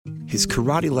his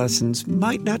karate lessons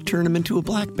might not turn him into a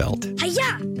black belt.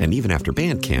 Hi-ya! And even after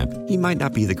band camp, he might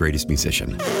not be the greatest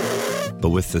musician.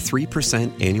 But with the 3%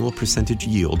 annual percentage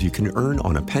yield you can earn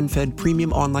on a PenFed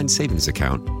premium online savings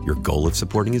account, your goal of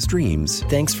supporting his dreams...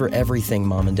 Thanks for everything,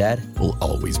 Mom and Dad. ...will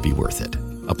always be worth it.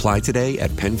 Apply today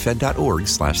at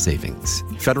PenFed.org/savings.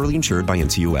 Federally insured by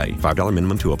NCUA. $5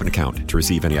 minimum to open account. To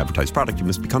receive any advertised product, you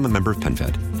must become a member of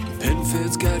PenFed.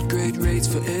 PenFed's got great rates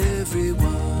for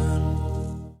everyone.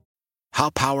 How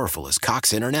powerful is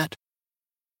Cox Internet?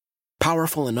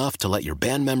 Powerful enough to let your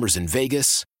band members in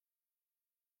Vegas,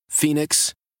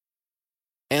 Phoenix,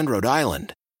 and Rhode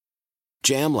Island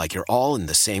jam like you're all in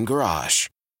the same garage.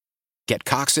 Get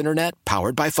Cox Internet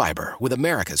powered by fiber with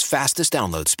America's fastest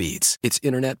download speeds. It's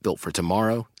internet built for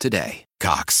tomorrow, today.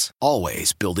 Cox,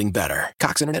 always building better.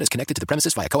 Cox Internet is connected to the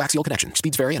premises via coaxial connection.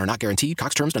 Speeds vary and are not guaranteed.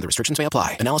 Cox terms and other restrictions may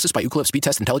apply. Analysis by Ookla Speed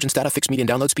Test Intelligence Data. Fixed median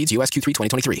download speeds. US Q3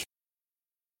 2023.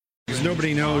 Because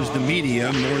nobody knows the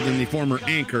media more than the former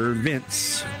anchor,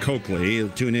 Vince Coakley.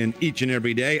 Tune in each and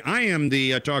every day. I am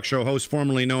the talk show host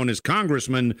formerly known as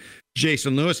Congressman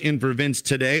Jason Lewis, in for Vince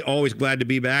today. Always glad to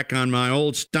be back on my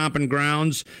old stomping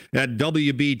grounds at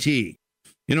WBT.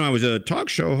 You know, I was a talk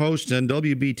show host on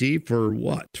WBT for,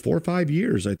 4 or 5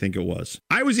 years, I think it was.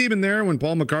 I was even there when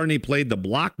Paul McCartney played the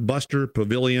Blockbuster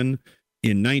Pavilion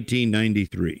in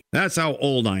 1993. That's how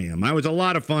old I am. I was a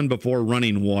lot of fun before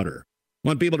running water. I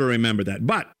want people to remember that.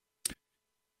 But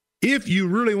if you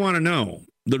really want to know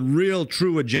the real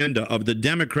true agenda of the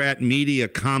Democrat media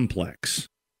complex,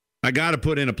 I got to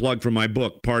put in a plug for my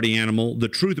book, Party Animal, The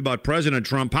Truth About President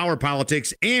Trump, Power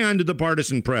Politics, and the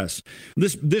Partisan Press.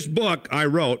 This book I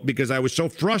wrote because I was so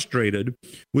frustrated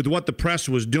with what the press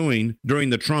was doing during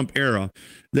the Trump era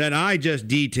that I just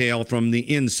detail from the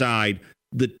inside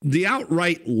the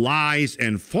outright lies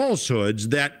and falsehoods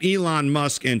that Elon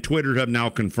Musk and Twitter have now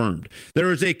confirmed.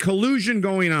 There is a collusion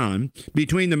going on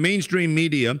between the mainstream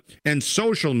media and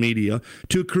social media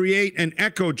to create an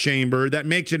echo chamber that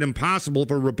makes it impossible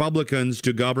for Republicans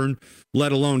to govern,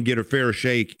 let alone get a fair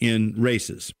shake in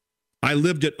races. I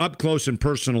lived it up close and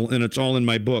personal, and it's all in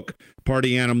my book,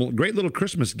 Party Animal. Great little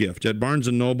Christmas gift at Barnes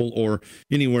 & Noble or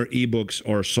anywhere ebooks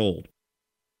are sold.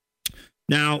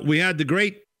 Now, we had the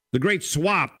great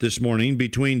swap this morning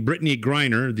between Brittany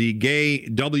Griner, the gay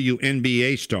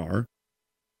WNBA star,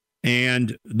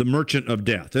 and the Merchant of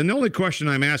Death. And the only question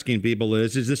I'm asking people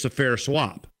is this a fair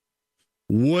swap?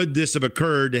 Would this have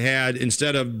occurred had,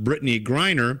 instead of Brittany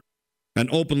Griner, an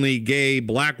openly gay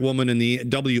black woman in the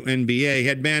WNBA,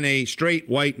 had been a straight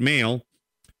white male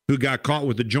who got caught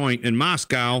with a joint in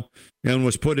Moscow and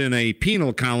was put in a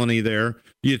penal colony there?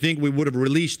 Do you think we would have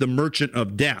released the Merchant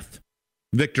of Death,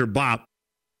 Victor Bout,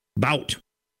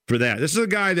 for that? This is a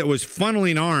guy that was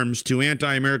funneling arms to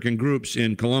anti-American groups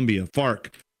in Colombia,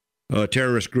 FARC, a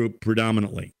terrorist group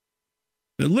predominantly.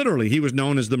 And literally, he was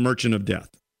known as the Merchant of Death.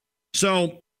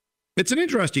 So it's an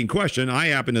interesting question. I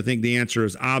happen to think the answer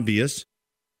is obvious.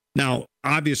 Now,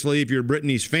 obviously, if you're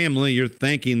Brittany's family, you're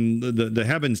thanking the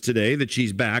heavens today that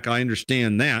she's back. I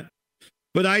understand that.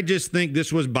 But I just think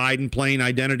this was Biden playing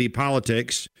identity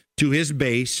politics to his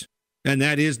base, and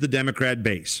that is the Democrat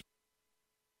base.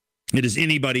 It is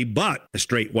anybody but a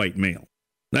straight white male.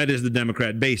 That is the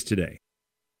Democrat base today.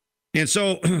 And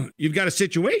so you've got a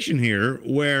situation here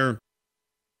where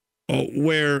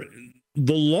the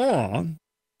law,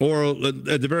 or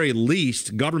at the very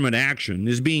least, government action,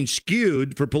 is being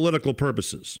skewed for political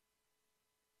purposes.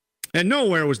 And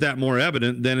nowhere was that more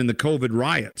evident than in the COVID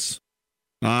riots.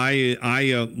 I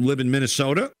live in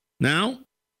Minnesota now,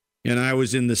 and I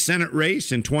was in the Senate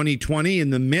race in 2020 in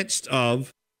the midst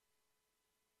of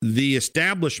the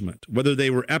establishment, whether they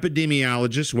were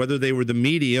epidemiologists, whether they were the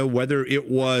media, whether it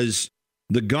was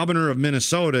the governor of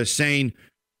Minnesota saying,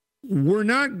 we're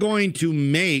not going to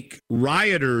make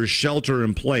rioters shelter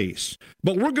in place,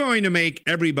 but we're going to make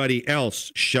everybody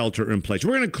else shelter in place.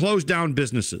 We're going to close down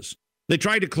businesses. They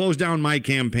tried to close down my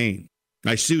campaign.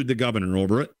 I sued the governor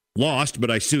over it. Lost, but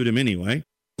I sued him anyway.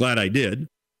 Glad I did.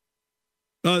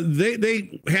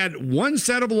 They had one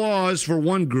set of laws for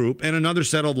one group and another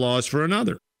set of laws for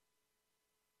another.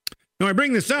 Now, I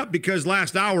bring this up because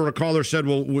last hour a caller said,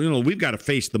 well, we've got to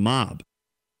face the mob,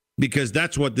 because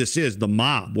that's what this is, the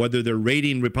mob, whether they're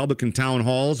raiding Republican town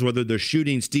halls, whether they're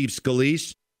shooting Steve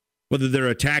Scalise, whether they're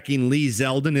attacking Lee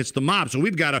Zeldin, it's the mob. So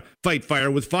we've got to fight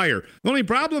fire with fire. The only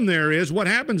problem there is what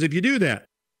happens if you do that?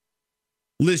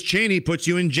 Liz Cheney puts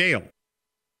you in jail.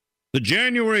 The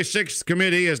January 6th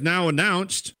committee has now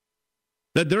announced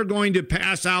that they're going to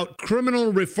pass out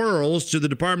criminal referrals to the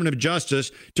Department of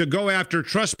Justice to go after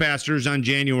trespassers on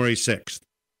January 6th.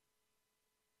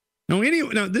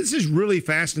 Now, this is really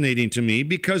fascinating to me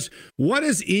because what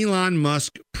has Elon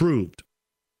Musk proved?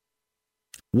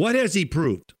 What has he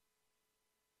proved?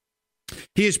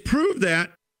 He has proved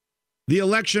that the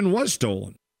election was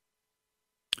stolen.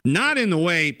 Not in the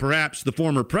way perhaps the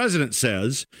former president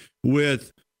says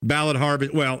with ballot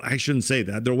harvest. Well, I shouldn't say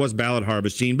that. There was ballot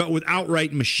harvesting, but with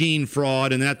outright machine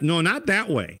fraud and that. No, not that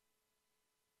way.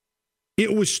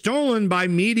 It was stolen by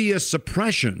media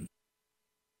suppression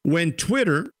when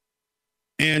Twitter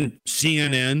and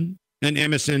CNN and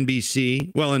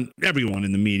MSNBC, well, and everyone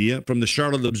in the media, from the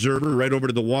Charlotte Observer right over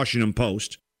to the Washington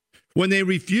Post, when they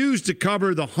refused to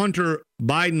cover the Hunter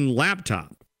Biden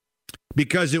laptop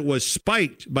because it was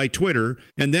spiked by Twitter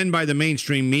and then by the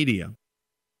mainstream media,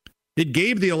 it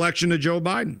gave the election to Joe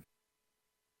Biden.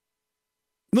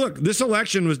 Look, this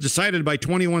election was decided by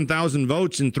 21,000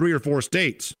 votes in 3 or 4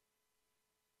 states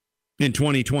in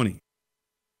 2020.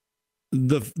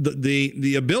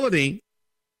 The ability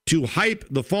to hype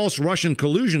the false Russian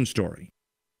collusion story,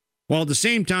 while at the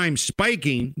same time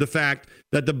spiking the fact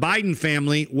that the Biden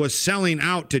family was selling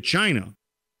out to China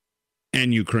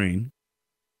and Ukraine,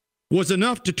 was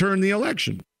enough to turn the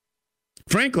election.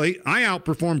 Frankly, I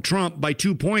outperformed Trump by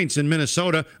 2 points in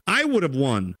Minnesota. I would have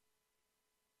won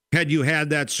had you had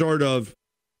that sort of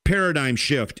paradigm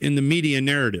shift in the media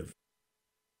narrative.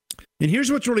 And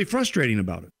here's what's really frustrating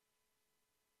about it.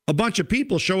 A bunch of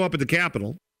people show up at the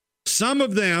Capitol. Some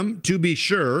of them, to be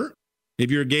sure, if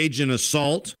you're engaged in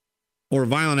assault or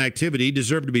violent activity,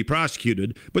 deserve to be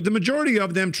prosecuted, but the majority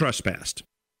of them trespassed.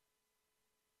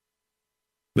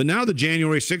 But now the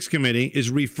January 6th committee is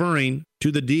referring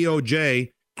to the DOJ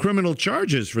criminal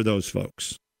charges for those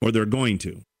folks, or they're going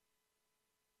to.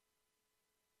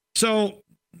 So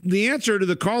the answer to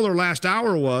the caller last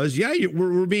hour was, yeah,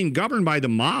 we're being governed by the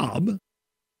mob,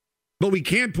 but we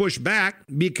can't push back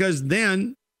because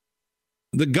then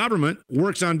the government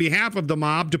works on behalf of the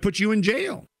mob to put you in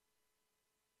jail.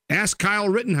 Ask Kyle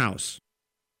Rittenhouse.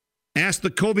 Ask the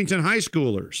Covington high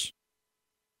schoolers.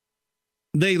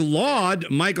 They laud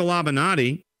Michael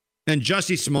Avenatti and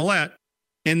Jussie Smollett,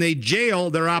 and they jail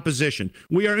their opposition.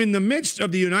 We are in the midst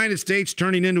of the United States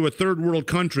turning into a third world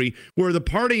country where the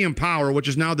party in power, which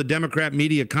is now the Democrat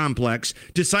media complex,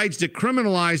 decides to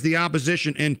criminalize the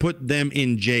opposition and put them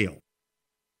in jail.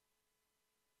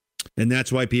 And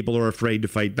that's why people are afraid to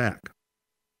fight back.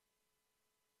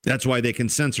 That's why they can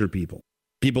censor people.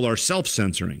 People are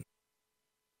self-censoring.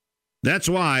 That's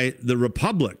why the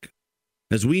Republic,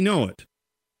 as we know it,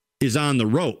 is on the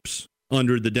ropes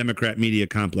under the Democrat media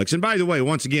complex. And by the way,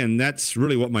 once again, that's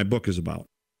really what my book is about.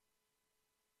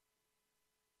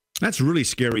 That's really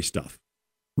scary stuff.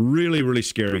 Really, really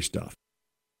scary stuff.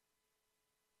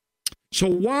 So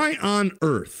why on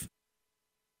earth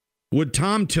would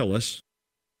Tom Tillis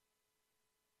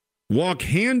walk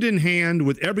hand in hand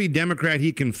with every Democrat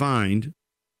he can find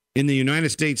in the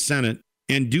United States Senate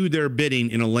and do their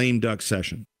bidding in a lame duck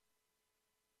session?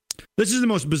 This is the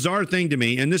most bizarre thing to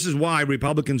me, and this is why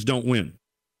Republicans don't win.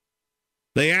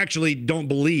 They actually don't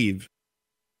believe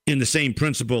in the same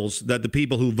principles that the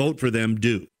people who vote for them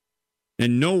do.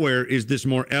 And nowhere is this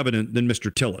more evident than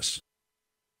Mr. Tillis.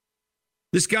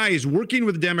 This guy is working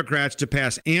with Democrats to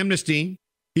pass amnesty.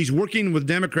 He's working with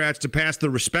Democrats to pass the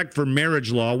respect for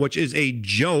marriage law, which is a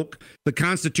joke. The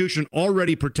Constitution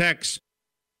already protects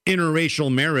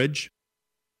interracial marriage.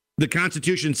 The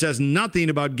Constitution says nothing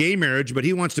about gay marriage, but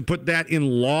he wants to put that in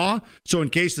law. So in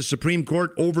case the Supreme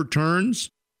Court overturns,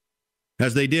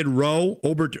 as they did Roe,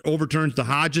 overturns the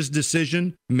Hodges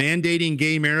decision mandating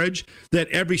gay marriage, that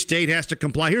every state has to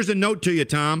comply. Here's a note to you,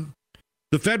 Tom.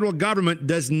 The federal government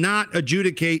does not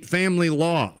adjudicate family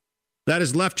law. That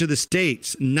is left to the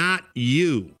states, not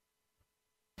you.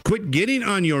 Quit getting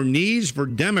on your knees for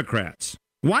Democrats.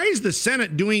 Why is the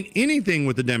Senate doing anything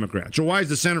with the Democrats? Or why is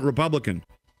the Senate Republican?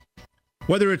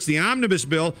 Whether it's the omnibus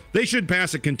bill, they should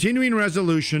pass a continuing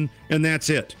resolution, and that's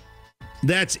it.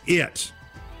 That's it.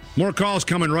 More calls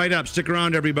coming right up. Stick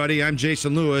around, everybody. I'm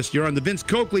Jason Lewis. You're on the Vince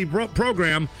Coakley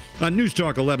program on News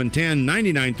Talk 1110,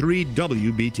 99.3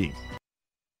 WBT.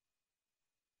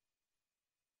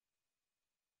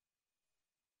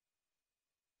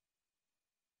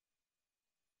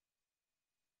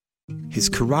 His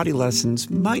karate lessons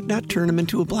might not turn him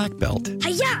into a black belt.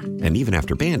 Hi-ya! And even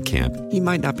after band camp, he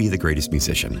might not be the greatest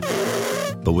musician.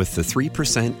 But with the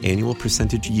 3% annual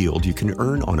percentage yield you can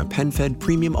earn on a PenFed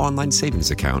premium online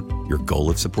savings account, your goal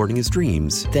of supporting his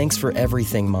dreams... Thanks for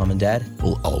everything, Mom and Dad.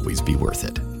 ...will always be worth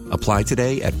it. Apply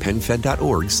today at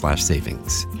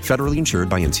PenFed.org/savings. Federally insured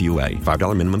by NCUA.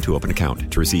 $5 minimum to open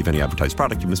account. To receive any advertised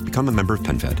product, you must become a member of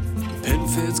PenFed.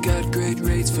 PenFed's got great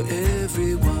rates for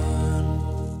everyone.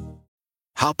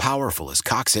 How powerful is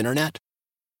Cox Internet?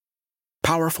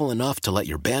 Powerful enough to let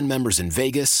your band members in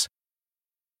Vegas,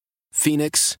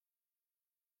 Phoenix,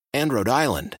 and Rhode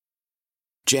Island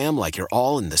jam like you're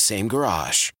all in the same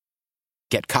garage.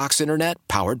 Get Cox Internet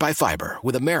powered by fiber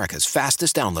with America's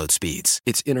fastest download speeds.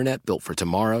 It's internet built for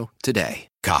tomorrow, today.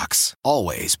 Cox,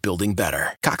 always building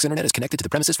better. Cox Internet is connected to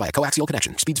the premises via coaxial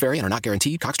connection. Speeds vary and are not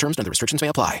guaranteed. Cox terms and other restrictions may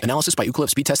apply. Analysis by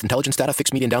Ookla Speed Test Intelligence Data.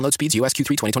 Fixed median download speeds. US Q3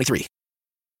 2023.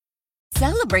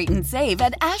 Celebrate and save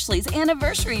at Ashley's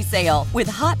Anniversary Sale. With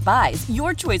Hot Buys,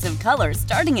 your choice of colors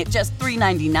starting at just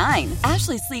 $3.99.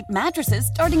 Ashley Sleep mattresses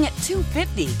starting at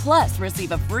 $2.50. Plus,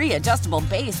 receive a free adjustable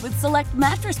base with select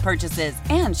mattress purchases.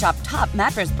 And shop top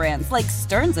mattress brands like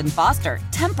Stearns & Foster,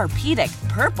 Tempur-Pedic,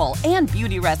 Purple, and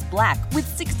Beautyrest Black with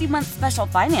 60-month special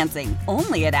financing.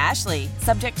 Only at Ashley.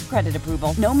 Subject to credit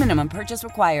approval. No minimum purchase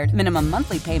required. Minimum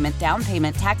monthly payment, down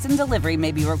payment, tax, and delivery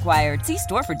may be required. See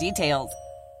store for details.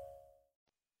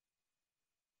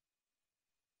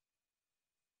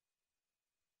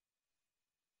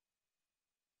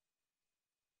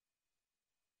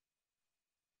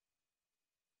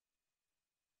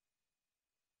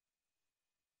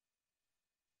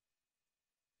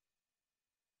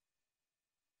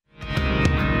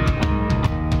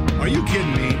 Are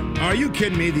you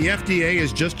kidding me? The FDA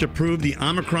has just approved the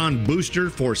Omicron booster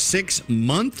for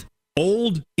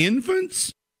 6-month-old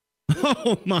infants?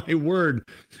 Oh, my word.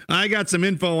 I got some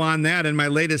info on that in my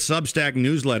latest Substack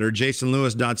newsletter,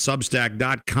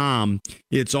 jasonlewis.substack.com.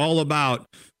 It's all about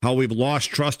how we've lost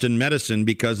trust in medicine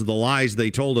because of the lies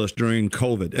they told us during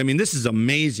COVID. I mean, this is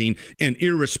amazing and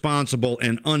irresponsible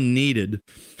and unneeded.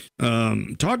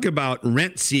 Talk about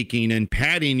rent-seeking and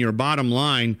padding your bottom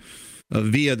line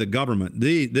via the government.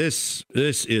 This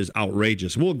is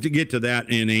outrageous. We'll get to that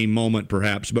in a moment,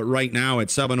 perhaps. But right now at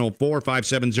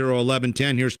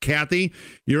 704-570-1110, here's Kathy.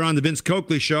 You're on the Vince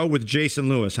Coakley Show with Jason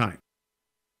Lewis. Hi.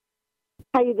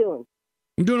 How you doing?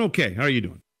 I'm doing okay. How are you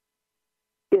doing?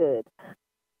 Good.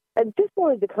 I just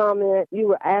wanted to comment. You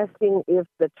were asking if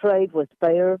the trade was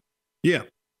fair. Yeah.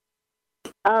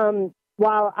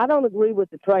 While I don't agree with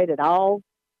the trade at all,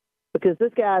 because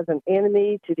this guy's an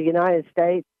enemy to the United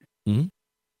States, mm-hmm.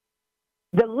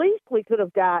 The least we could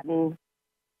have gotten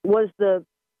was the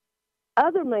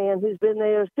other man who's been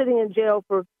there sitting in jail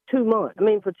for 2 months. I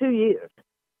mean, for 2 years.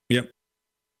 Yep.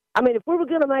 I mean, if we were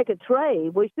going to make a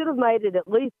trade, we should have made it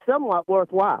at least somewhat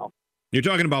worthwhile. You're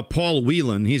talking about Paul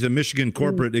Whelan. He's a Michigan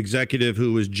corporate executive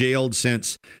who was jailed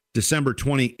since December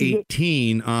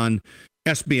 2018 on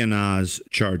espionage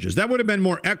charges. That would have been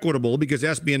more equitable because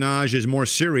espionage is more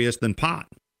serious than pot.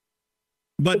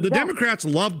 But the Democrats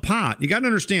love pot. You got to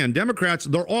understand, Democrats,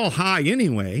 they're all high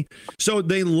anyway, so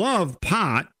they love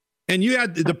pot. And you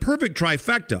had the perfect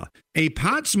trifecta, a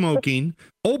pot-smoking,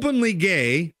 openly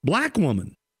gay black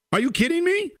woman. Are you kidding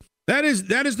me? That is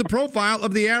the profile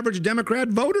of the average Democrat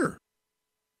voter.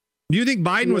 Do you think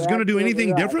Biden was going to do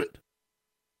anything different?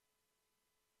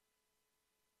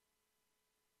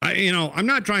 I'm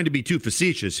not trying to be too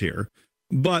facetious here,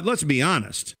 but let's be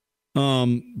honest.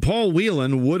 Paul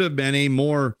Whelan would have been a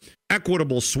more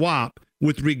equitable swap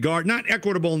with regard, not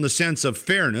equitable in the sense of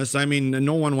fairness. I mean,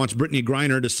 no one wants Brittany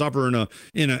Griner to suffer in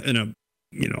a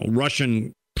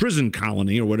Russian prison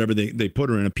colony or whatever they put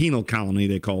her in, a penal colony,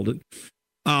 they called it.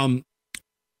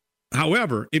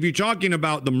 However, if you're talking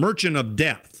about the merchant of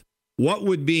death, what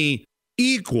would be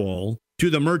equal to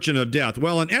the merchant of death?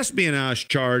 Well, an espionage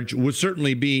charge would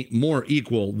certainly be more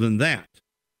equal than that.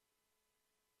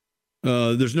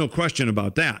 There's no question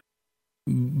about that.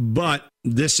 But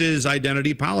this is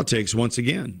identity politics once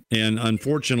again. And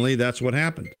unfortunately, that's what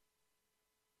happened.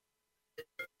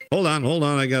 Hold on.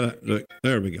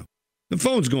 There we go. The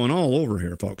phone's going all over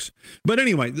here, folks. But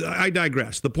anyway, I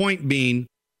digress. The point being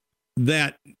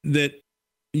that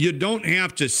you don't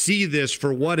have to see this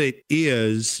for what it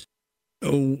is.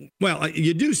 Well,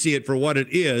 you do see it for what it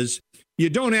is. You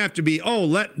don't have to be,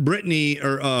 let Brittany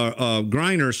or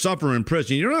Griner suffer in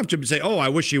prison. You don't have to say, I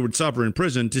wish she would suffer in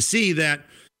prison, to see that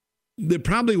there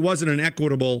probably wasn't an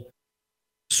equitable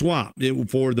swap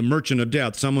for the merchant of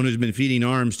death, someone who's been feeding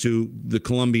arms to the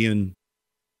Colombian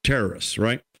terrorists,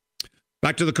 right?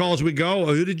 Back to the calls we go.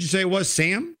 Who did you say it was?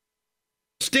 Sam?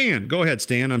 Stan. Go ahead,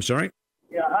 Stan. I'm sorry.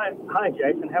 Yeah. Hi,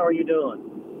 Jason. How are you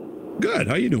doing? Good.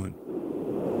 How are you doing?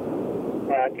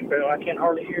 I can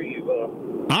hardly hear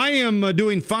you. I am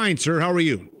doing fine, sir. How are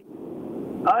you?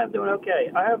 I am doing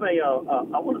okay. I have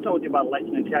I want to talk to you about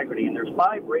election integrity, and there's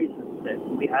 5 reasons that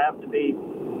we have to be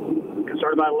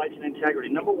concerned about election integrity.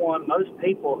 Number one, most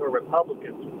people who are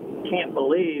Republicans can't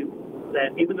believe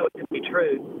that, even though it can be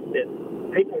true, that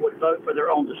people would vote for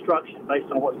their own destruction based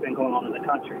on what's been going on in the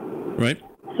country. Right.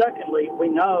 Secondly, we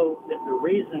know that the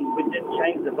reason we didn't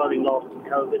change the voting laws for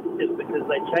COVID is because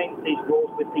they changed these rules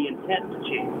with the intent to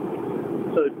cheat.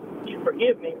 So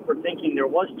forgive me for thinking there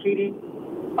was cheating,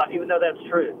 even though that's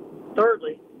true.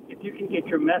 Thirdly, if you can get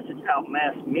your message out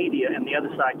mass media and the other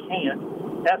side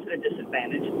can't, that's at a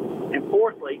disadvantage. And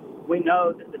fourthly, we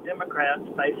know that the Democrats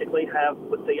basically have,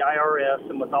 with the IRS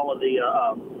and with all of the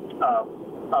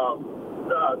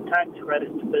tax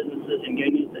credits to businesses and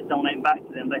unions that donate back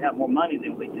to them, they have more money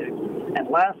than we do. And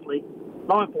lastly,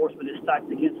 law enforcement is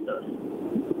stacked against us.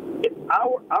 It's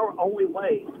our only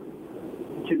way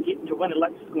to win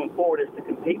elections going forward is to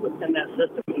compete within that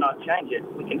system and not change it.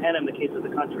 We can hand them the keys of the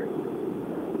country.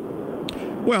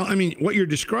 Well, I mean, what you're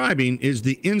describing is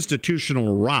the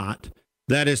institutional rot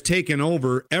that has taken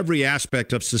over every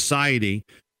aspect of society.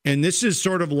 And this is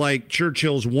sort of like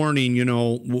Churchill's warning,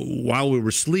 while we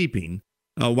were sleeping,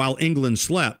 while England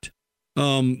slept,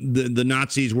 the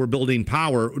Nazis were building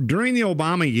power. During the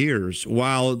Obama years,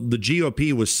 while the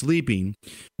GOP was sleeping,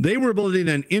 they were building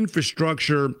an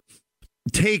infrastructure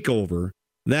takeover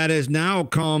that has now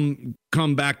come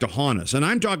back to haunt us. And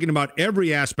I'm talking about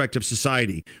every aspect of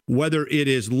society, whether it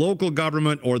is local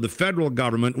government or the federal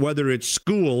government, whether it's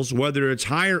schools, whether it's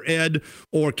higher ed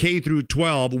or K through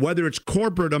 12, whether it's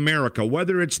corporate America,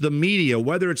 whether it's the media,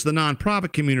 whether it's the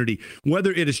nonprofit community,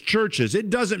 whether it is churches.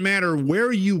 It doesn't matter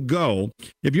where you go.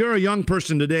 If you're a young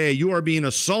person today, you are being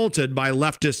assaulted by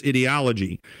leftist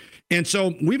ideology. And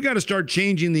so we've got to start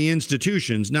changing the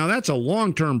institutions. Now, that's a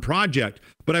long-term project.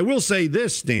 But I will say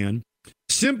this, Stan,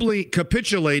 simply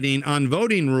capitulating on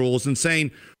voting rules and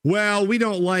saying, well, we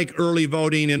don't like early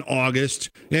voting in August,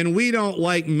 and we don't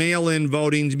like mail-in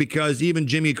voting because even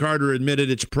Jimmy Carter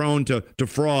admitted it's prone to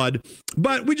fraud.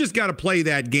 But we just got to play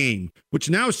that game, which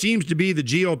now seems to be the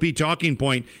GOP talking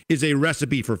point, is a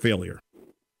recipe for failure.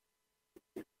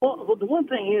 Well, the one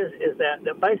thing is that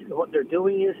basically what they're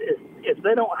doing is if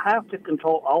they don't have to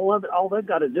control all of it, all they've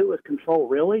got to do is control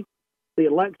really the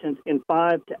elections in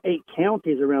 5 to 8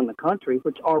 counties around the country,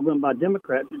 which are run by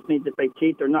Democrats, which means if they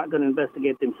cheat, they're not going to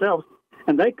investigate themselves,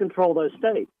 and they control those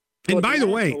states. So and by the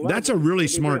way, that's a really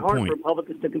smart point. For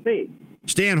Republicans to compete.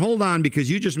 Stan, hold on, because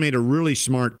you just made a really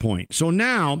smart point. So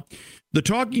now the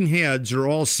talking heads are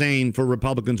all saying for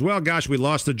Republicans, well, gosh, we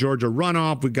lost the Georgia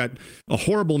runoff. We've got a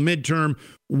horrible midterm.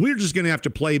 We're just going to have to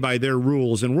play by their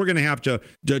rules, and we're going to have to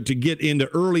get into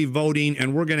early voting,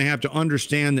 and we're going to have to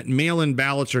understand that mail-in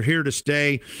ballots are here to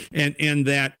stay, and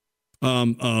that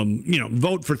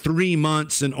vote for 3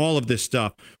 months and all of this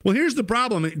stuff. Well, here's the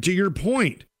problem. To your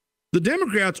point, the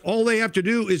Democrats, all they have to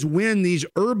do is win these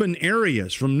urban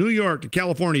areas from New York to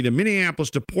California to Minneapolis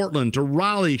to Portland to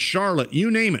Raleigh, Charlotte, you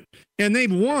name it. And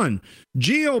they've won.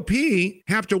 GOP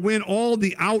have to win all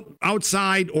the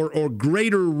outside or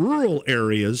greater rural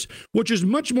areas, which is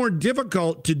much more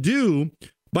difficult to do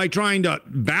by trying to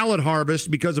ballot harvest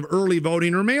because of early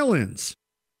voting or mail-ins.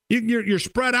 You're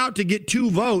spread out to get 2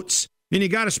 votes, and you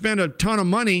got to spend a ton of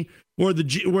money where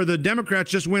the Democrats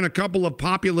just win a couple of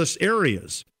populous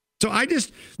areas. So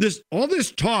all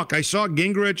this talk, I saw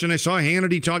Gingrich and I saw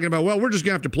Hannity talking about, well, we're just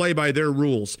going to have to play by their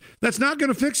rules. That's not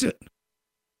going to fix it.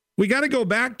 We got to go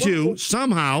back to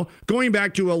going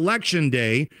back to Election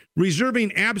Day,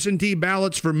 reserving absentee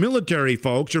ballots for military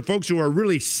folks or folks who are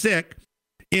really sick,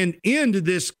 and end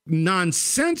this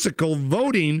nonsensical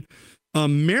voting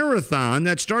marathon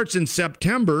that starts in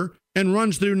September and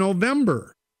runs through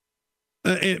November.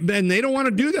 And they don't want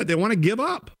to do that. They want to give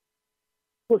up.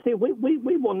 Well, see,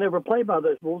 we will never play by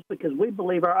those rules because we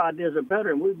believe our ideas are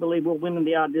better, and we believe we're winning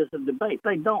the ideas of debate.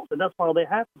 They don't, so that's why they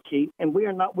have to cheat, and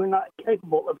we're not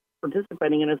capable of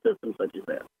participating in a system such as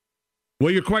that.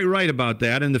 Well, you're quite right about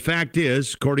that, and the fact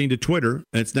is, according to Twitter,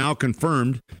 it's now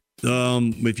confirmed.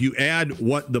 If you add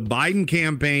what the Biden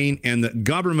campaign and the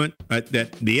government,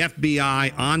 that the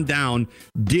FBI on down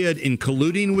did in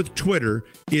colluding with Twitter,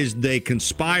 is they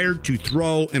conspired to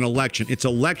throw an election. It's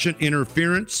election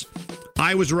interference.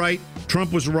 I was right.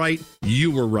 Trump was right. You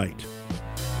were right.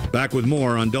 Back with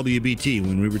more on WBT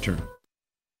when we return.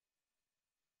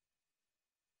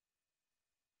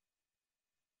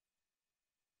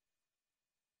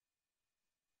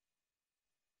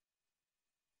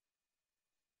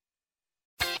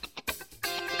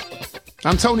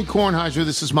 I'm Tony Kornheiser.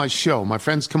 This is my show. My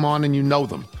friends come on and you know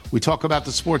them. We talk about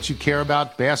the sports you care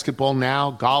about, basketball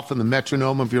now, golf, and the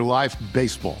metronome of your life,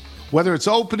 baseball. Whether it's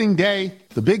opening day,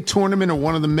 the big tournament, or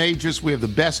one of the majors, we have the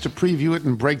best to preview it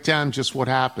and break down just what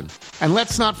happened. And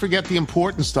let's not forget the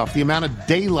important stuff, the amount of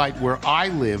daylight where I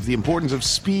live, the importance of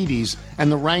speedies, and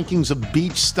the rankings of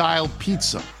beach-style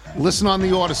pizza. Listen on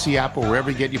the Odyssey app or wherever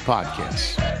you get your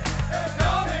podcasts.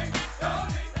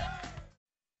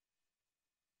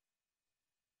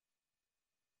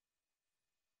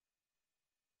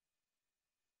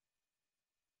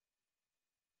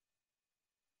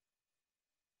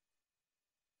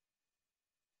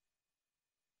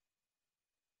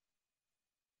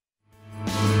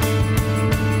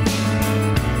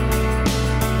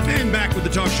 Back with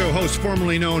the talk show host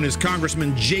formerly known as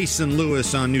Congressman Jason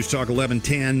Lewis on News Talk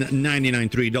 1110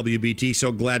 99.3 WBT.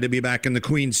 So glad to be back in the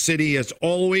Queen City as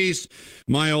always.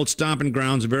 My old stomping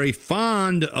grounds. Very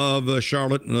fond of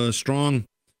Charlotte. Strong,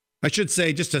 I should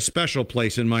say, just a special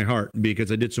place in my heart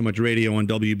because I did so much radio on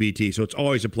WBT. So it's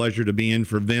always a pleasure to be in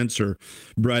for Vince or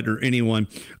Brett or anyone.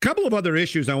 A couple of other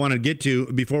issues I want to get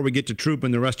to before we get to Troop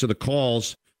and the rest of the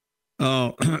calls.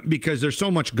 Because there's so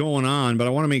much going on, but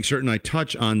I want to make certain I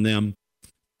touch on them,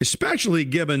 especially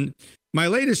given my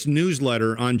latest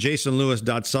newsletter on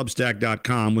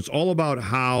jasonlewis.substack.com was all about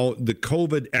how the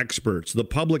COVID experts, the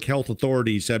public health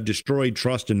authorities, have destroyed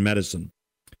trust in medicine.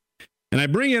 And I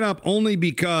bring it up only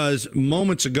because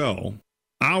moments ago,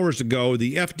 hours ago,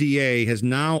 the FDA has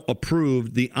now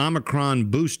approved the Omicron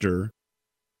booster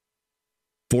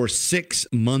for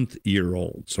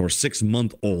 6-month-year-olds or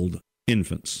 6-month-old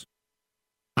infants.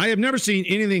 I have never seen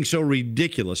anything so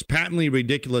ridiculous, patently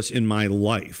ridiculous in my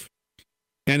life.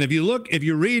 And if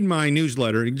you read my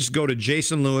newsletter, you just go to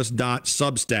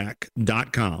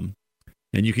jasonlewis.substack.com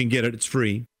and you can get it. It's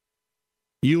free.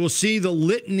 You will see the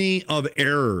litany of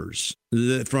errors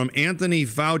from Anthony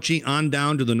Fauci on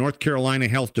down to the North Carolina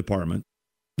Health Department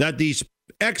that these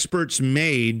experts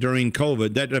made during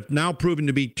COVID that have now proven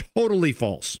to be totally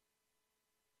false.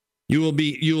 You will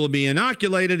be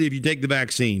inoculated if you take the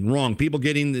vaccine. Wrong. People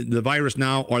getting the virus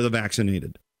now are the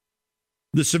vaccinated.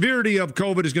 The severity of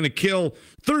COVID is going to kill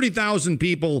 30,000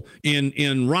 people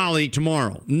in Raleigh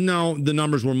tomorrow. No, the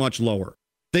numbers were much lower.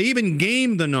 They even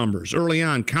gamed the numbers early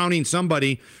on, counting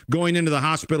somebody going into the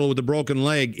hospital with a broken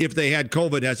leg if they had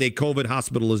COVID as a COVID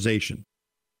hospitalization.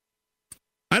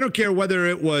 I don't care whether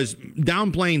it was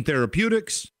downplaying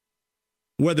therapeutics,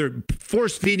 whether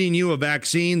force-feeding you a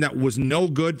vaccine that was no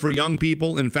good for young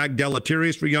people, in fact,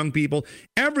 deleterious for young people,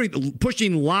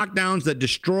 pushing lockdowns that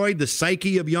destroyed the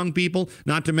psyche of young people,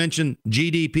 not to mention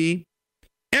GDP.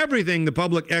 Everything the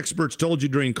public experts told you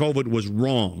during COVID was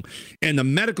wrong, and the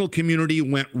medical community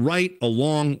went right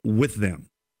along with them.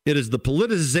 It is the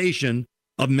politicization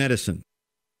of medicine.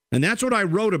 And that's what I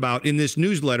wrote about in this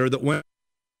newsletter that went.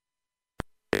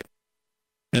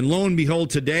 And lo and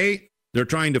behold, today, they're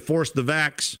trying to force the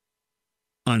vax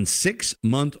on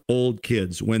 6-month-old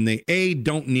kids when they, A,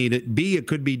 don't need it, B, it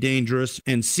could be dangerous,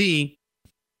 and C,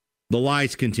 the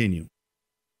lies continue.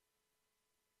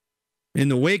 In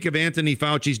the wake of Anthony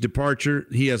Fauci's departure,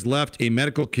 he has left a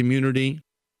medical community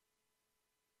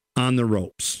on the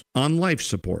ropes, on life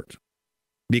support,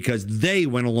 because they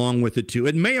went along with it too.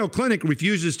 And Mayo Clinic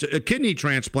refuses a kidney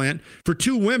transplant for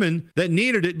 2 women that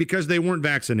needed it because they weren't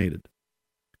vaccinated.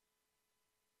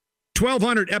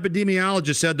 1,200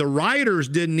 epidemiologists said the rioters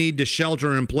didn't need to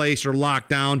shelter in place or lock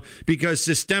down because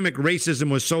systemic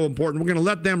racism was so important. We're going to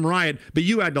let them riot, but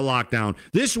you had to lock down.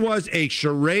 This was a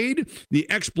charade, the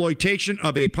exploitation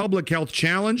of a public health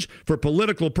challenge for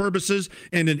political purposes,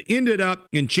 and it ended up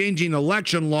in changing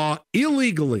election law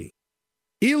illegally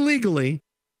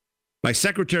by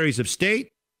secretaries of state,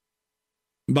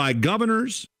 by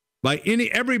governors, by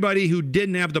everybody who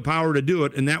didn't have the power to do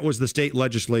it, and that was the state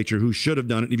legislature who should have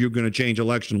done it if you're going to change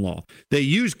election law. They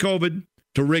used COVID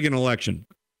to rig an election.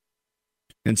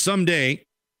 And someday,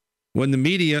 when the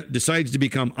media decides to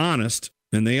become honest,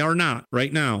 and they are not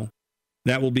right now,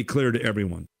 that will be clear to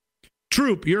everyone.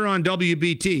 Troop, you're on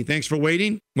WBT. Thanks for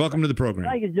waiting. Welcome to the program.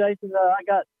 Thank you, Jason. I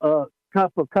got a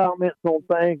couple of comments on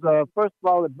things. First of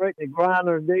all, the Brittany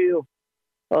Griner deal.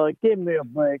 Give me a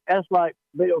break. That's like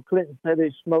Bill Clinton said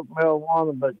he smoked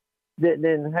marijuana but didn't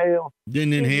inhale.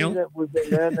 Didn't inhale? That would be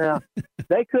there. Now,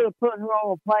 they could have put her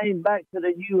on a plane back to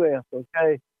the U.S.,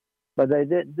 okay? But they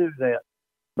didn't do that.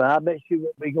 But I bet she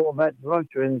won't be going back to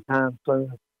Russia anytime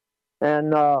soon.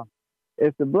 And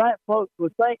if the black folks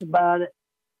would think about it,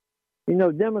 you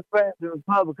know, Democrats and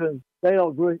Republicans, they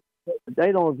don't agree with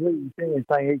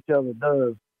anything each other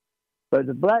does. But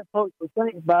the black folks would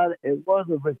think about it, it was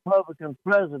a Republican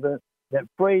president that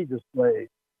freed the slaves.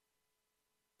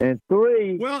 And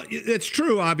 3. Well, it's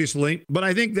true, obviously, but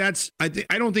I think I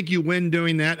don't think you win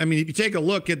doing that. I mean, if you take a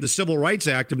look at the Civil Rights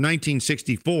Act of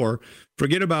 1964,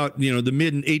 forget about, the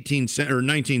mid 18th or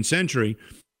 19th century.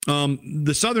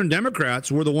 The Southern Democrats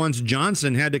were the ones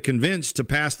Johnson had to convince to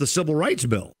pass the Civil Rights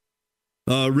Bill.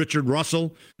 Richard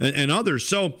Russell and others.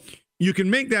 So you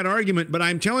can make that argument, but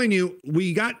I'm telling you,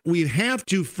 we have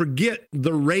to forget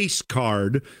the race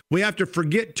card. We have to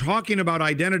forget talking about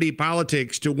identity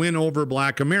politics to win over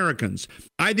black Americans.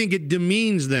 I think it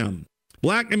demeans them.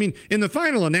 In the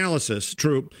final analysis,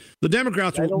 Troop, the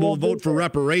Democrats will vote for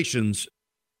reparations.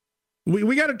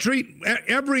 We got to treat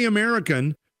every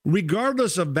American,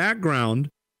 regardless of background,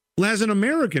 as an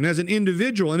American, as an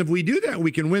individual. And if we do that,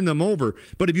 we can win them over.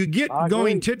 But if you get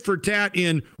going tit for tat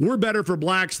in, we're better for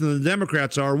blacks than the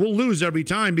Democrats are, we'll lose every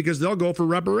time because they'll go for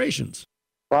reparations.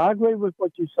 Well, I agree with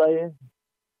what you're saying.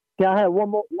 Can I have one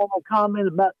more comment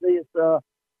about this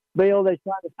bill they're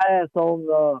trying to pass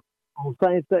on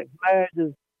same-sex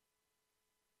marriages?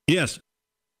 Yes.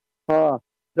 Does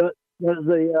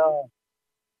the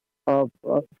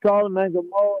Sodom and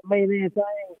Gomorrah mean anything?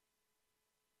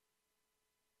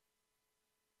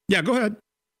 Yeah, go ahead.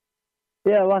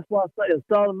 Yeah, that's what I say.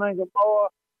 Sodom and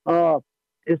Gomorrah.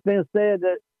 It's been said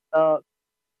that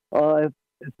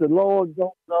if the Lord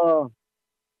don't,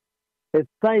 if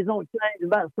things don't change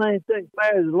about same-sex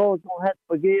marriage, the Lord's going to have to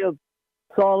forgive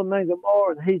Sodom and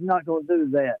Gomorrah, and He's not going to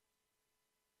do that.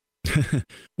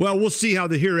 Well, we'll see how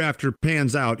the hereafter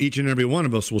pans out. Each and every one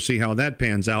of us will see how that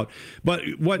pans out. But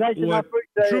what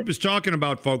Troop is talking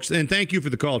about, folks, and thank you for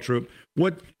the call, Troop.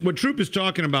 What Troop is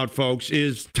talking about, folks,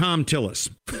 is Tom Tillis.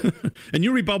 And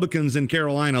you Republicans in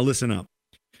Carolina, listen up.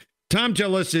 Tom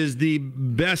Tillis is the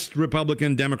best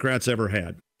Republican Democrats ever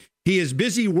had. He is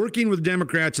busy working with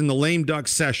Democrats in the lame duck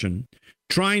session,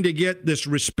 trying to get this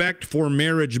respect for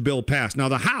marriage bill passed. Now,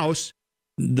 the House,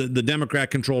 the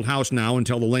Democrat-controlled House now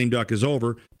until the lame duck is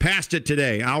over, passed it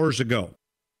today, hours ago.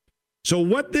 So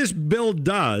what this bill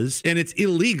does, and it's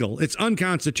illegal, it's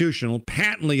unconstitutional,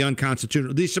 patently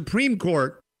unconstitutional. The Supreme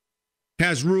Court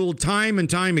has ruled time and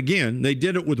time again, they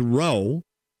did it with Roe,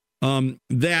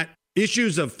 that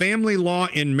issues of family law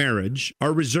and marriage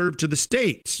are reserved to the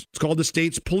states. It's called the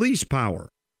state's police power.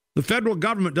 The federal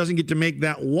government doesn't get to make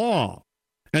that law.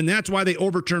 And that's why they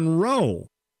overturned Roe.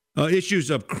 Issues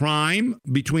of crime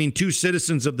between two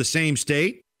citizens of the same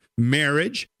state,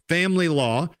 marriage, family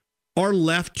law, are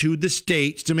left to the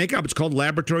states to make up. It's called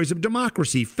laboratories of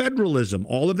democracy, federalism,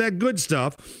 all of that good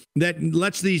stuff that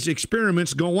lets these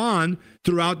experiments go on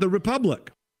throughout the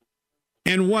republic.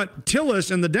 And what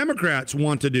Tillis and the Democrats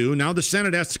want to do, now the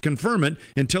Senate has to confirm it,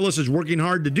 and Tillis is working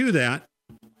hard to do that,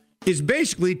 is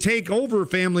basically take over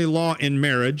family law and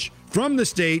marriage from the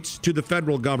states to the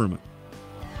federal government.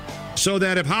 So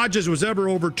that if Hodges was ever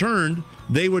overturned,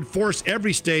 they would force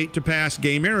every state to pass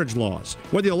gay marriage laws.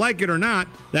 Whether you like it or not,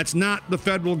 that's not the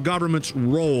federal government's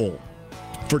role.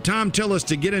 For Tom Tillis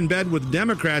to get in bed with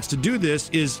Democrats to do this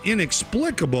is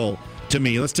inexplicable to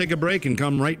me. Let's take a break and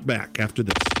come right back after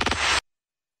this.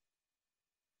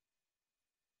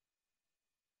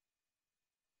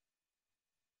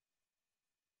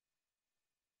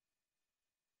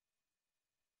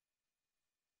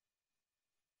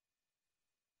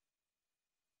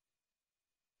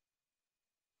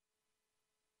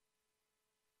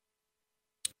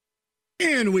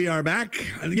 And we are back.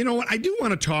 You know what? I do want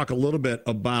to talk a little bit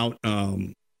about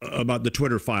the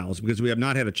Twitter files because we have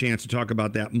not had a chance to talk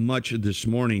about that much this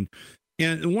morning.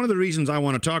 And one of the reasons I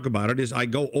want to talk about it is I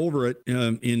go over it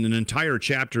in an entire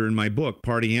chapter in my book,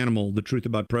 Party Animal, The Truth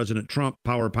About President Trump,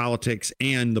 Power Politics,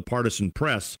 and the Partisan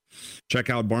Press.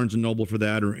 Check out Barnes & Noble for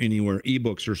that or anywhere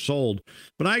ebooks are sold.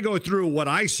 But I go through what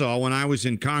I saw when I was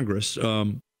in Congress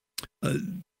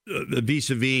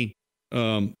vis-a-vis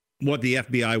what the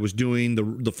FBI was doing,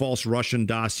 the false Russian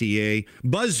dossier,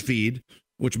 BuzzFeed,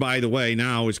 which, by the way,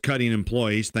 now is cutting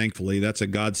employees, thankfully. That's a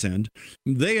godsend.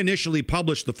 They initially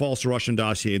published the false Russian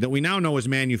dossier that we now know is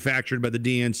manufactured by the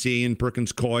DNC and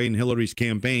Perkins Coie and Hillary's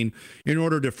campaign in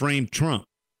order to frame Trump.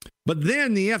 But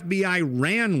then the FBI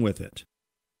ran with it,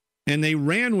 and they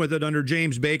ran with it under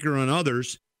James Baker and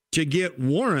others to get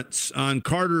warrants on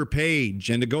Carter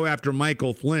Page and to go after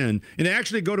Michael Flynn and to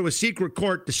actually go to a secret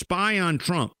court to spy on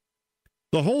Trump.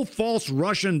 The whole false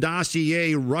Russian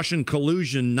dossier, Russian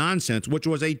collusion nonsense, which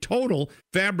was a total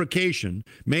fabrication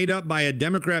made up by a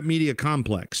Democrat media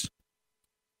complex,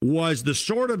 was the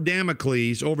sword of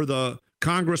Damocles over the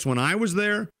Congress when I was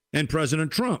there and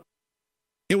President Trump.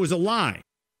 It was a lie.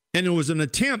 And it was an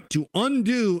attempt to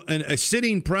undo a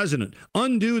sitting president,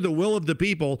 undo the will of the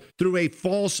people through a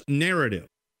false narrative.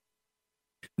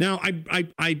 Now,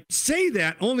 I say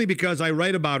that only because I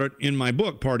write about it in my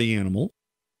book, Party Animal.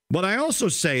 But I also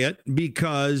say it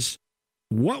because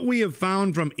what we have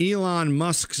found from Elon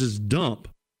Musk's dump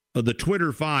of the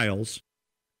Twitter files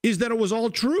is that it was all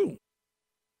true.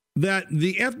 That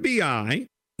the FBI,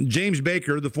 James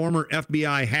Baker, the former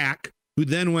FBI hack, who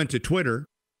then went to Twitter,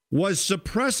 was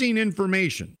suppressing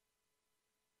information.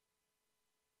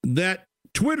 That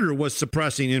Twitter was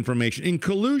suppressing information in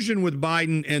collusion with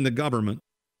Biden and the government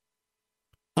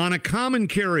on a common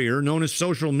carrier known as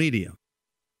social media.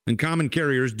 And common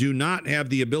carriers do not have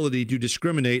the ability to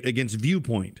discriminate against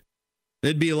viewpoint.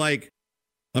 It'd be like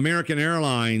American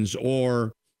Airlines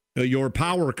or your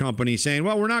power company saying,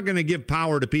 well, we're not going to give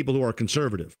power to people who are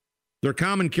conservative. They're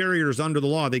common carriers under the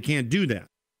law. They can't do that.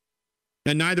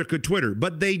 And neither could Twitter.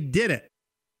 But they did it.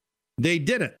 They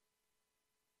did it.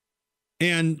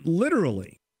 And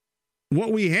literally,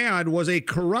 what we had was a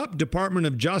corrupt Department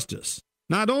of Justice,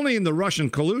 not only in the Russian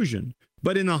collusion,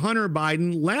 but in the Hunter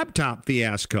Biden laptop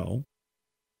fiasco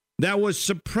that was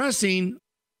suppressing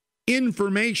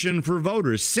information for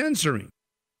voters, censoring.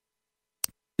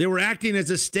 They were acting as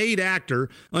a state actor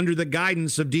under the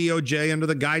guidance of DOJ, under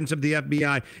the guidance of the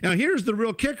FBI. Now, here's the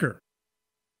real kicker.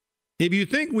 If you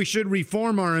think we should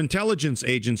reform our intelligence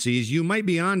agencies, you might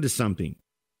be onto something.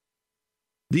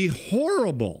 The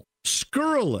horrible,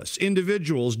 scurrilous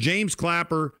individuals, James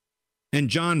Clapper and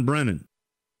John Brennan,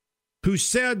 who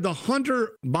said the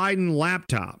Hunter Biden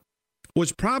laptop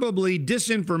was probably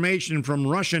disinformation from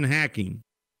Russian hacking,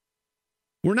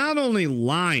 were not only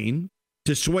lying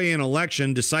to sway an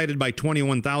election decided by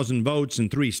 21,000 votes in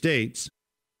 3 states,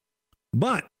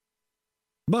 but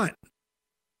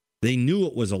they knew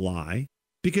it was a lie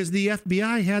because the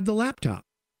FBI had the laptop.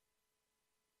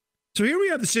 So here we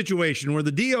have the situation where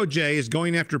the DOJ is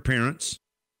going after parents.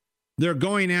 They're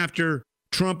going after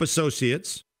Trump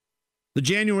associates. The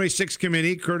January 6th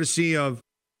committee, courtesy of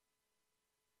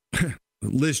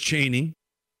Liz Cheney,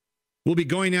 will be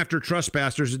going after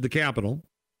trespassers at the Capitol.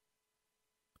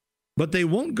 But they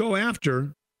won't go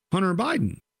after Hunter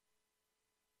Biden.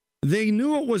 They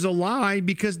knew it was a lie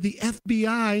because the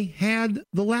FBI had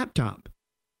the laptop.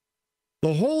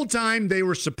 The whole time they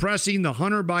were suppressing the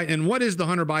Hunter Biden. And what is the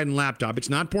Hunter Biden laptop? It's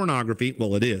not pornography.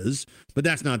 Well, it is, but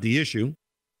that's not the issue.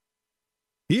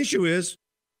 The issue is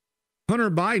Hunter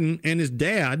Biden and his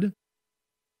dad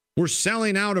were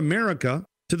selling out America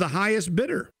to the highest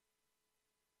bidder,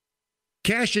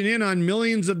 cashing in on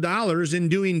millions of dollars and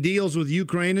doing deals with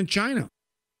Ukraine and China.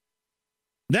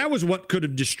 That was what could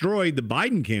have destroyed the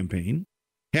Biden campaign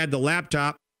had the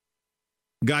laptop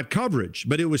got coverage,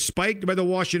 but it was spiked by the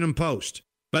Washington Post,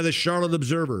 by the Charlotte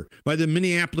Observer, by the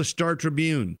Minneapolis Star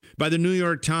Tribune, by the New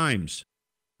York Times,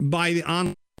 by the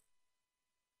online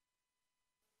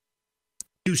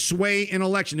to sway an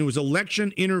election. It was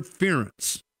election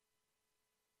interference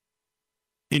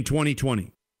in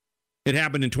 2020. It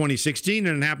happened in 2016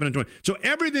 and it happened in 2020. So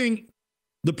everything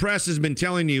the press has been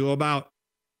telling you about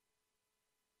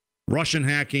Russian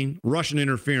hacking, Russian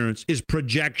interference is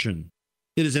projection.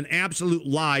 It is an absolute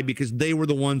lie because they were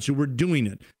the ones who were doing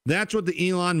it. That's what the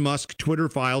Elon Musk Twitter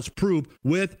files prove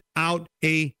without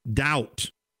a doubt.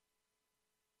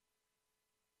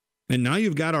 And now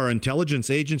you've got our intelligence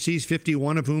agencies,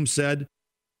 51 of whom said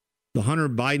the Hunter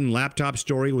Biden laptop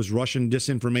story was Russian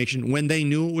disinformation when they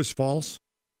knew it was false,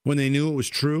 when they knew it was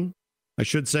true, I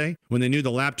should say, when they knew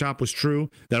the laptop was true,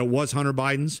 that it was Hunter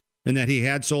Biden's, and that he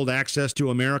had sold access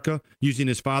to America using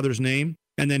his father's name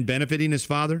and then benefiting his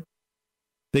father.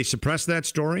 They suppressed that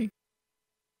story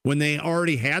when they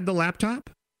already had the laptop.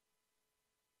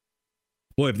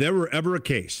 Well, if there were ever a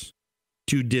case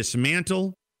to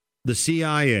dismantle the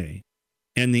CIA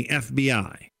and the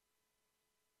FBI,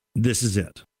 this is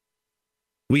it.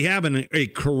 We have a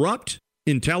corrupt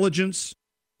intelligence,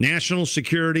 national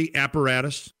security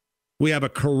apparatus. We have a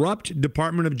corrupt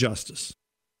Department of Justice.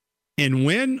 And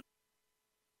when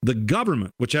the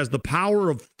government, which has the power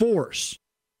of force,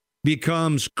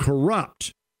 becomes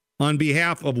corrupt on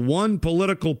behalf of one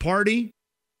political party,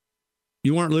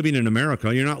 you aren't living in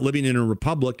America. You're not living in a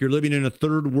republic. You're living in a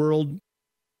third world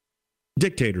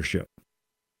dictatorship,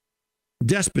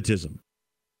 despotism.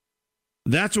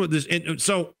 That's what this, and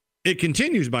so it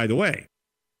continues, by the way.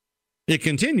 It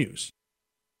continues.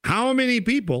 How many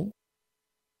people,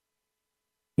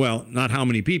 well, not how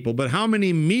many people, but how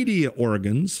many media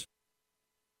organs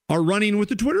are running with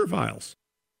the Twitter files?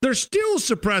 They're still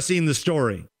suppressing the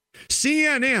story.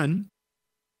 CNN,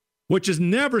 which has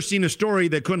never seen a story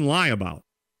they couldn't lie about.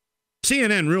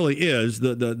 CNN really is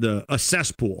a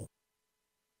cesspool,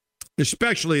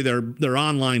 especially their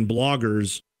online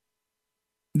bloggers.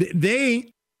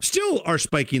 They still are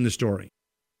spiking the story.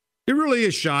 It really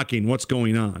is shocking what's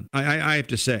going on. I have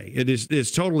to say,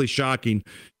 it's totally shocking,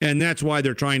 and that's why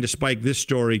they're trying to spike this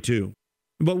story too.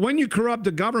 But when you corrupt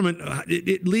the government,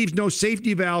 it leaves no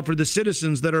safety valve for the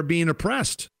citizens that are being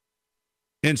oppressed.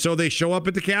 And so they show up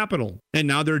at the Capitol, and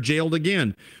now they're jailed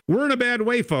again. We're in a bad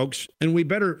way, folks, and we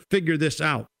better figure this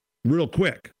out real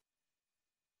quick.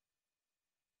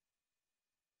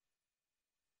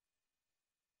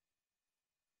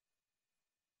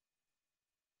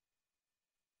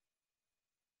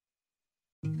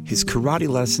 His karate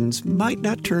lessons might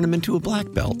not turn him into a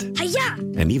black belt. Hi-ya!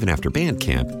 And even after band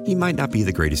camp, he might not be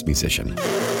the greatest musician.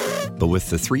 But with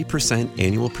the 3%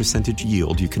 annual percentage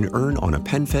yield you can earn on a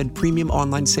PenFed premium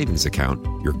online savings account,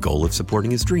 your goal of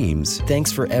supporting his dreams,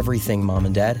 Thanks for everything, Mom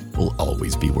and Dad. will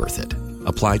always be worth it.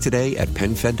 Apply today at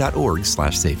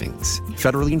PenFed.org/savings.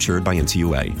 Federally insured by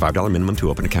NCUA. $5 minimum to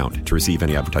open account. To receive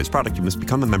any advertised product, you must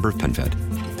become a member of PenFed.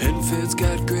 PenFed's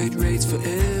got great rates for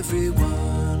everyone.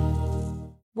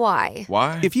 Why?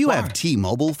 Why? If you have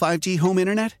T-Mobile 5G home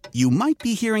internet, you might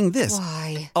be hearing this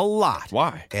Why? a lot.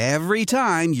 Why? Every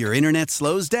time your internet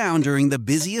slows down during the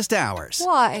busiest hours.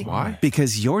 Why? Why?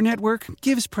 Because your network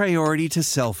gives priority to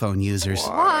cell phone users.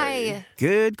 Why?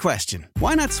 Good question.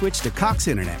 Why not switch to Cox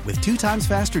Internet with 2 times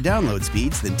faster download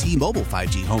speeds than T-Mobile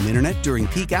 5G home internet during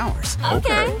peak hours?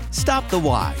 Okay. Stop the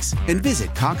whys and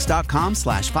visit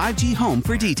cox.com/5G home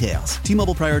for details.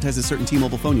 T-Mobile prioritizes certain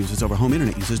T-Mobile phone users over home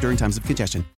internet users during times of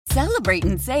congestion. Celebrate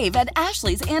and save at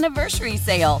Ashley's Anniversary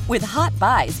Sale. With Hot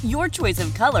Buys, your choice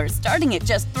of colors starting at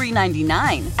just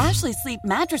 $3.99. Ashley Sleep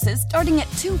mattresses starting at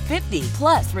 $2.50.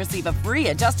 Plus, receive a free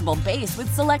adjustable base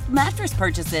with select mattress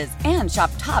purchases. And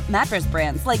shop top mattress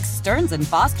brands like Stearns &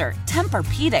 Foster,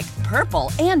 Tempur-Pedic,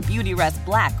 Purple, and Beautyrest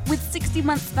Black with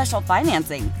 60-month special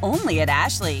financing. Only at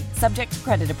Ashley. Subject to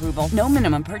credit approval. No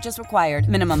minimum purchase required.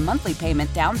 Minimum monthly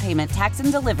payment, down payment, tax,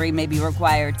 and delivery may be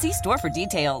required. See store for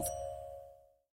details.